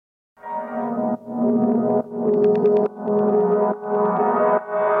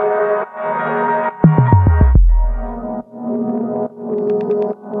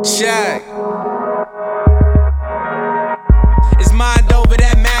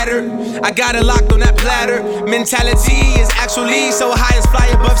got it locked on that platter. Mentality is actually so high as fly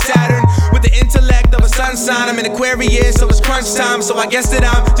above Saturn. With the intellect of a sun sign, I'm in Aquarius, so it's crunch time. So I guess that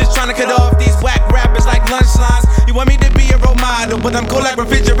I'm just trying to cut off these whack rappers like lunch lines. You want me to be a role model, but I'm cold like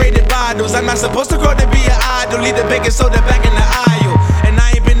refrigerated bottles. I'm not supposed to grow to be an idol. Leave the baking soda back in the aisle, and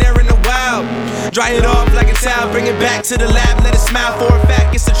I ain't been there in a while. Dry it off like a towel, bring it back to the lab. Let it smile for a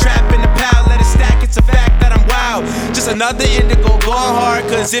fact, it's a trap in the pile. Let it stack, it's a fact that I'm wild. Just another indigo going hard,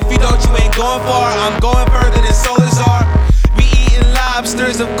 cause if you don't, you ain't going far. I'm going further than solars are. We eating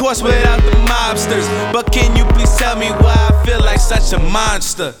lobsters, of course without the mobsters. But can you please tell me why I feel like such a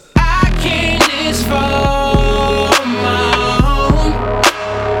monster? I came this far on my own.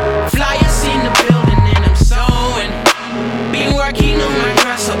 Flyers in the building and I'm sewing. Been working on my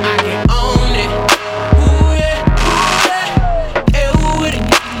craft so I can own it. Ooh yeah, with it,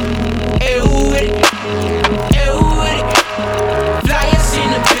 with it, with it. Flyers in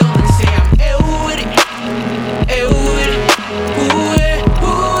the building say I'm with it, with it. Ooh yeah,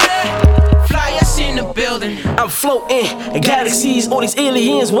 flyers in the building. I'm floating in galaxies, all these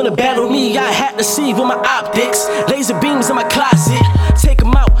aliens wanna battle me. I had to see with my optics, laser beams in my closet. Take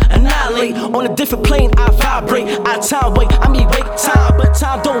them out, annihilate, on a different plane I vibrate. I time wait, I mean wait time, but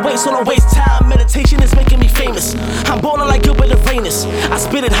time don't wait, so don't waste time. Meditation is making me famous, I'm ballin' like Gilbert Arenas. I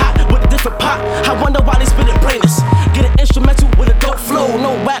spit it hot with a different pop, I wonder why they spit it brainless. Get an instrumental with a dope flow,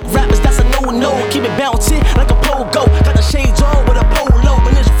 no whack rappers, that's a no-no. Keep it bouncing like a pogo, got the shades on with a polo,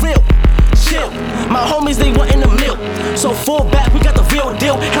 and it's real. Chill. My homies, they want in the milk. So fall back, we got the real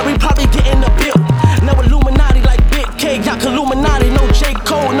deal. Harry probably getting the bill. No Illuminati like Big K, Jacques Illuminati. No J.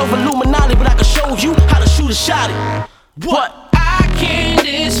 Cole, no Illuminati. But I can show you how to shoot a shotty. What? I came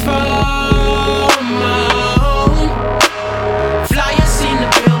this far on my own. Flyers in the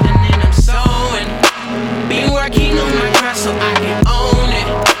building and I'm sewing. Been working on my craft so I can own it.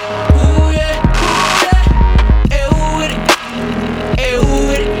 Ooh yeah, with it, with it.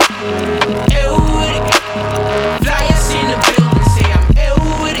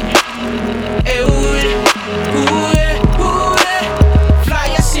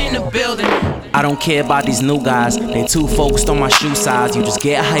 I don't care about these new guys, they too focused on my shoe size. You just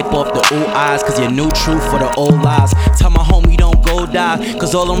get hype off the ooh eyes, cause you're new truth for the old lies. Tell my homie don't go die,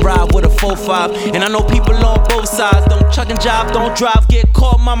 cause all them ride with a 4-5. And I know people on both sides, don't chuck and jive, don't drive, get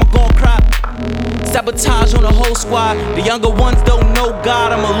caught, mama gon' cry. Sabotage on the whole squad, the younger ones don't know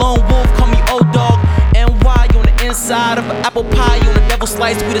God. I'm a lone wolf, call me old dog. NY on the inside of an apple pie, on the devil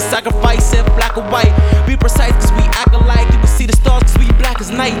slice, we the sacrifice in black or white. Be precise cause we act alike, you can see the stars cause we black as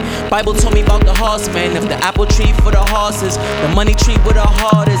night. Bible told me about the horseman, if the apple tree for the horses, the money tree where the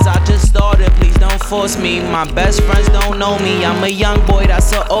heart is. I just started, please don't force me, my best friends don't know me. I'm a young boy,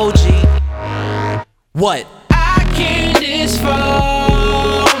 that's a OG. What? I came this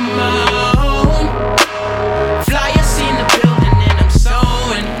far on my own. Flyers in the building and I'm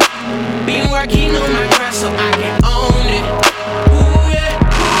sewing. Been working on my craft so I can own it.